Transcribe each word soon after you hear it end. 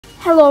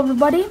Hello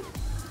everybody,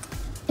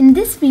 in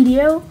this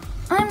video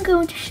I'm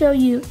going to show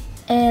you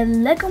a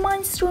LEGO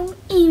Mindstorm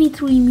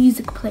EV3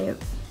 music player.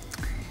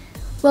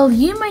 Well,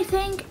 you may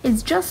think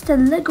it's just a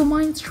LEGO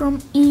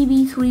Mindstorm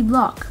EV3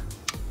 block,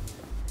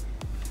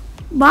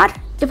 but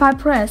if I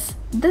press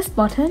this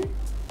button,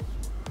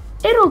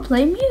 it will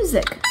play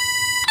music.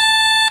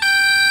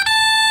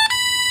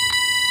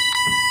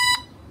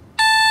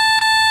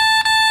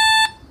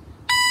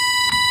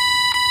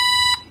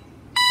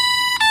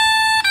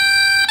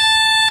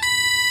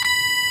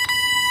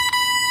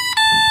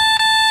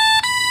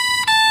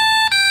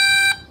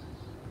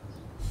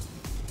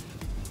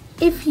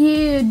 If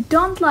you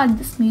don't like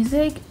this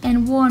music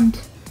and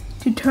want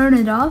to turn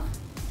it off,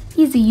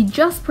 easy, you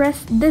just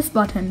press this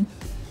button.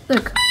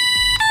 Look.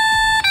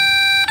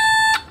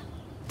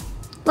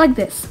 Like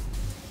this.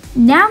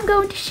 Now I'm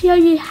going to show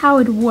you how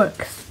it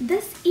works.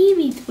 This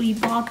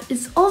EV3 block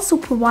is also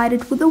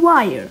provided with a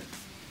wire,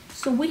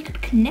 so we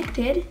could connect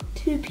it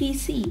to a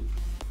PC.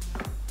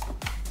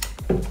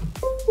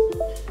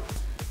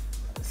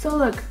 So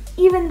look,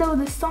 even though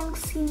the song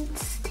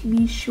seems to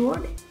be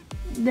short,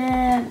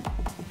 the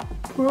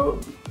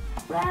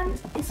program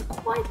is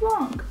quite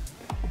long.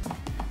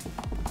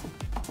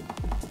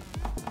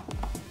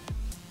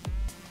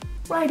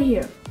 Right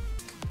here.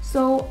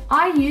 So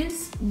I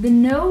use the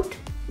note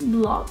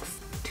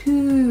blocks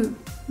to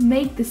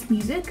make this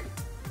music.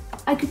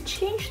 I could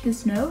change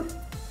this note.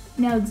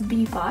 Now it's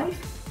B5.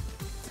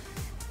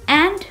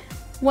 And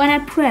when I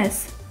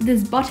press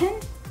this button,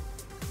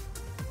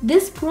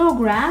 this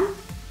program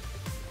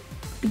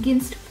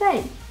begins to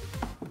play.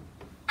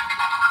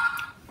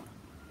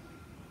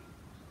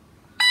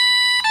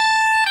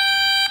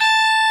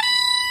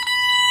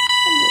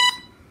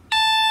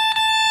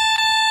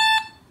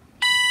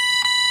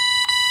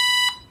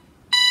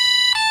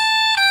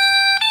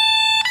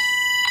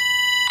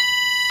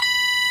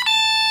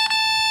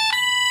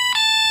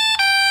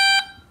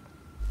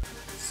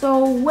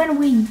 So when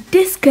we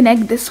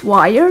disconnect this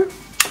wire,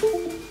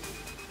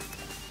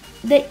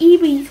 the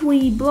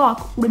EV3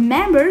 block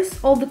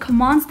remembers all the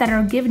commands that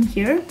are given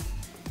here,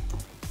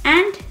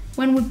 and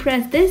when we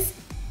press this,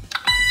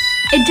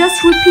 it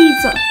just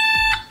repeats it.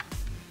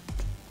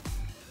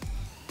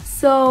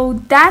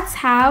 So that's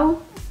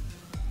how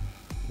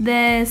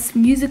this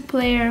music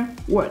player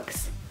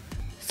works.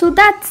 So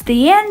that's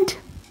the end.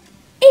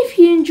 If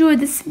you enjoyed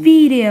this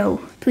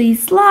video,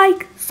 please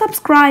like,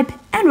 subscribe,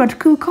 and write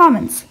cool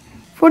comments.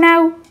 For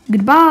now,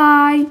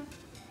 goodbye!